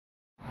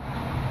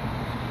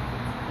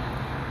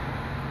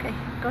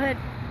Go ahead.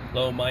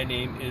 Hello, my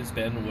name is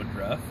Ben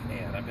Woodruff,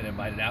 and I've been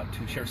invited out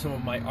to share some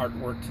of my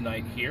artwork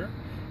tonight here.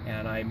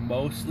 And I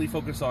mostly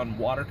focus on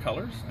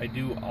watercolors. I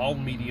do all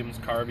mediums,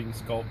 carving,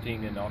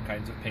 sculpting, and all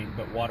kinds of paint,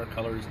 but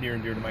watercolor is near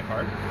and dear to my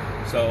heart.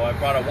 So I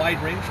brought a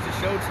wide range to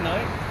show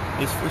tonight.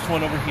 This first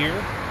one over here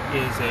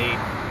is a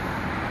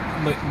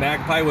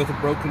magpie with a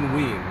broken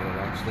wing, and it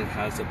actually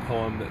has a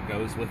poem that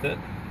goes with it.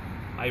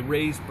 I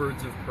raise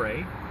birds of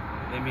prey.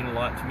 They mean a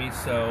lot to me,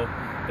 so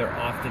they're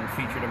often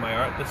featured in my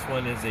art. This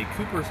one is a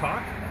Cooper's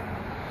hawk,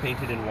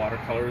 painted in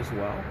watercolor as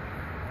well.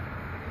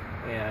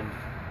 And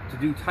to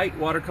do tight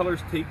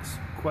watercolors takes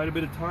quite a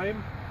bit of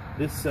time.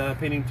 This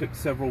painting took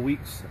several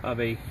weeks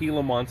of a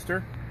Gila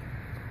monster,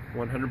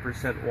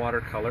 100%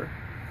 watercolor,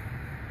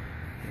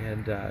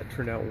 and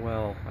turned out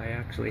well. I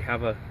actually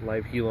have a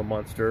live Gila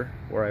monster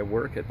where I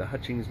work at the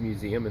Hutchings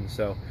Museum, and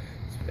so,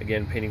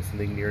 again, painting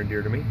something near and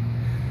dear to me.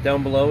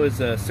 Down below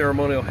is a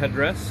ceremonial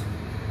headdress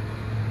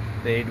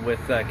made with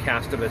a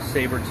cast of a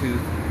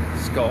saber-toothed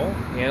skull,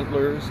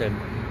 antlers, and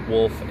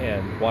wolf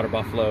and water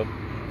buffalo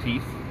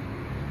teeth.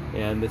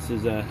 And this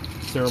is a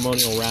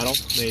ceremonial rattle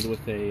made with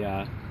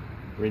a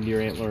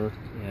reindeer antler,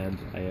 and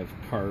I have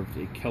carved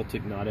a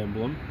Celtic knot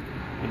emblem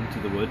into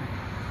the wood.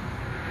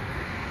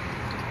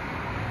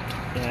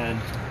 And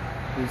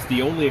this is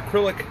the only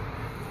acrylic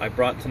I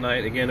brought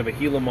tonight, again, of a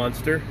Gila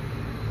monster.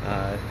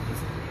 This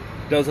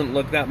doesn't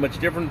look that much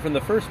different from the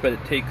first, but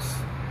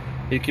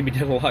it can be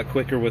done a lot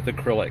quicker with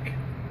acrylic.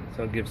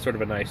 So it gives sort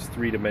of a nice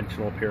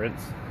three-dimensional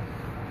appearance.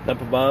 Up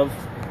above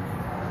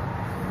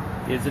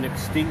is an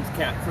extinct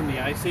cat from the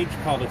Ice Age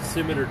called a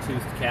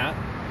scimitar-toothed cat.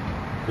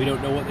 We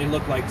don't know what they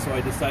look like, so I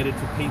decided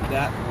to paint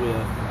that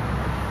with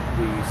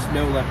the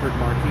snow leopard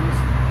markings.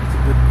 It's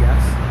a good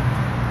guess.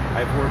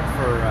 I've worked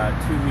for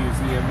 2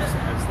 museums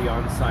as the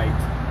on-site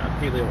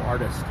paleo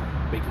artist,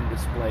 making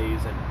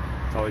displays, and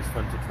it's always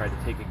fun to try to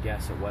take a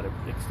guess at what an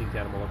extinct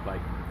animal looked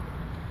like.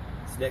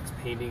 This next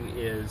painting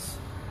is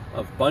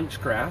of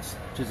bunch grass,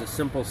 which is a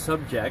simple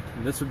subject,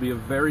 and this would be a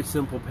very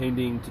simple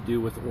painting to do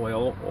with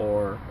oil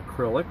or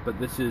acrylic, but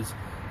this is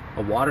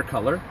a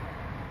watercolor,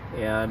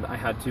 and I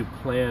had to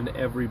plan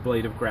every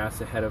blade of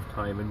grass ahead of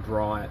time and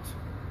draw it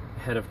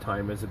ahead of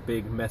time as a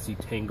big messy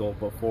tangle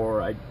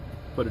before I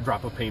put a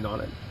drop of paint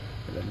on it.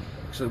 And then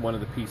actually one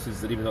of the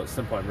pieces that, even though it's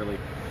simple, I'm really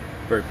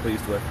very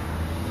pleased with.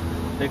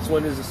 Next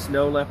one is a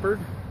snow leopard,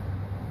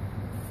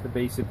 the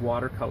basic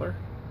watercolor.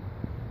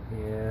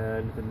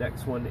 And the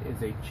next one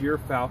is a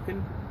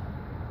gyrfalcon,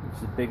 which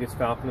is the biggest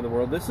falcon in the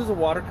world. This is a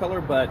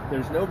watercolor, but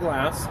there's no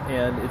glass,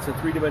 and it's a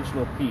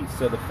three-dimensional piece.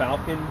 So the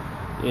falcon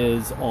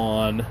is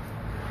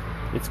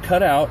it's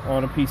cut out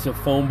on a piece of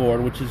foam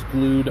board, which is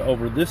glued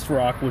over this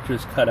rock, which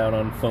is cut out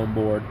on foam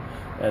board,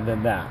 and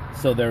then that.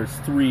 So there's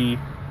 3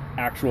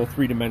 actual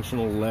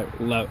three-dimensional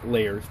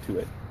layers to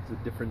it. It's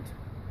a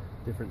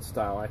different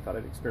style I thought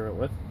I'd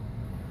experiment with.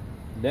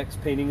 Next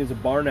painting is a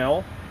barn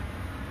owl.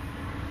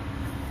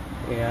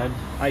 And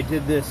I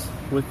did this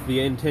with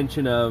the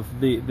intention of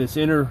this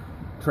inner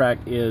track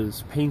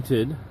is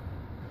painted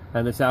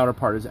and this outer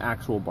part is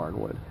actual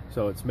barnwood.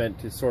 So it's meant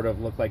to sort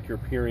of look like you're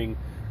peering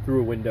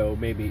through a window,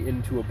 maybe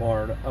into a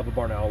barn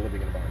owl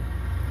living in a barn.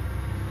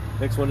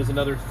 Next one is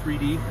another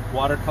 3D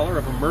watercolor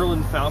of a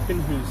Merlin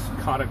falcon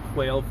who's caught a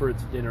quail for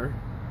its dinner.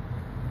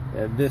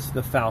 And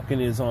the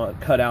falcon is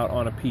cut out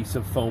on a piece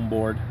of foam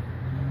board.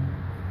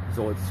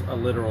 So it's a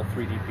literal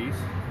 3D piece.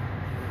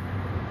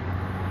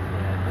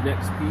 The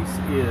next piece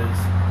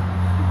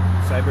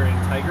is Siberian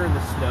tiger in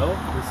the snow.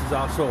 This is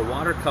also a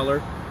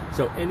watercolor,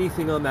 so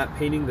anything on that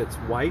painting that's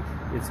white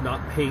is not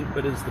paint,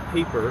 but is the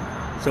paper.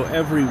 So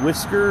every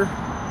whisker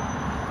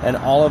and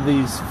all of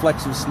these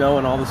flecks of snow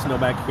and all the snow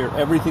back here,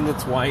 everything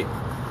that's white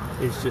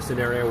is just an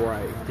area where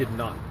I did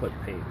not put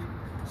paint.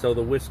 So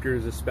the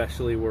whiskers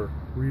especially were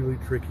really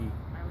tricky.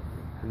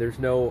 And there's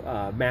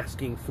no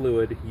masking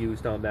fluid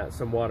used on that.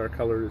 Some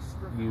watercolors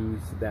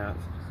use that,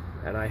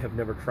 and I have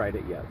never tried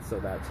it yet, so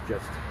that's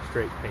just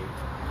straight paint.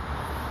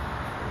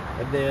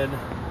 And then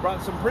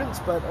brought some prints,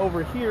 but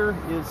over here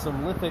is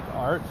some lithic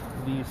art.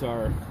 These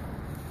are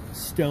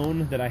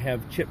stone that I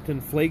have chipped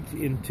and flaked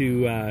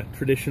into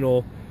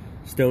traditional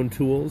stone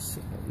tools,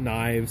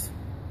 knives.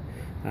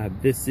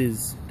 This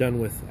is done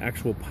with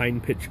actual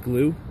pine pitch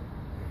glue.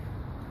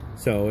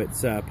 So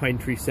it's pine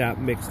tree sap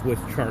mixed with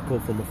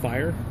charcoal from a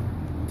fire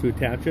to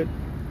attach it.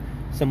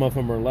 Some of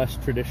them are less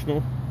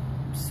traditional,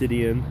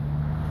 obsidian,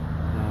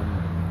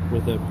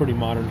 with a pretty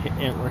modern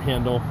antler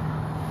handle,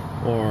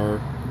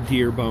 or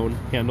deer bone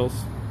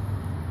handles.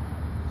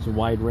 It's a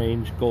wide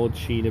range: gold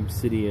sheen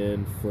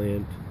obsidian,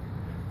 flint,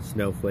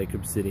 snowflake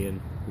obsidian.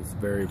 It's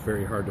very,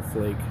 very hard to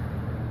flake.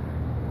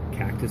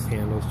 Cactus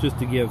handles, just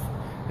to give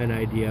an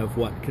idea of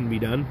what can be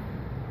done.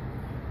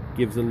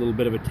 Gives a little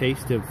bit of a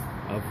taste of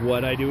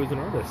what I do as an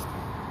artist.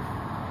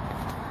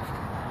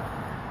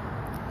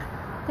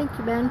 Thank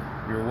you, Ben.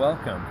 You're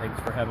welcome. Thanks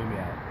for having me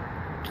out.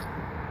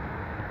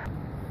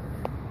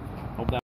 Hope that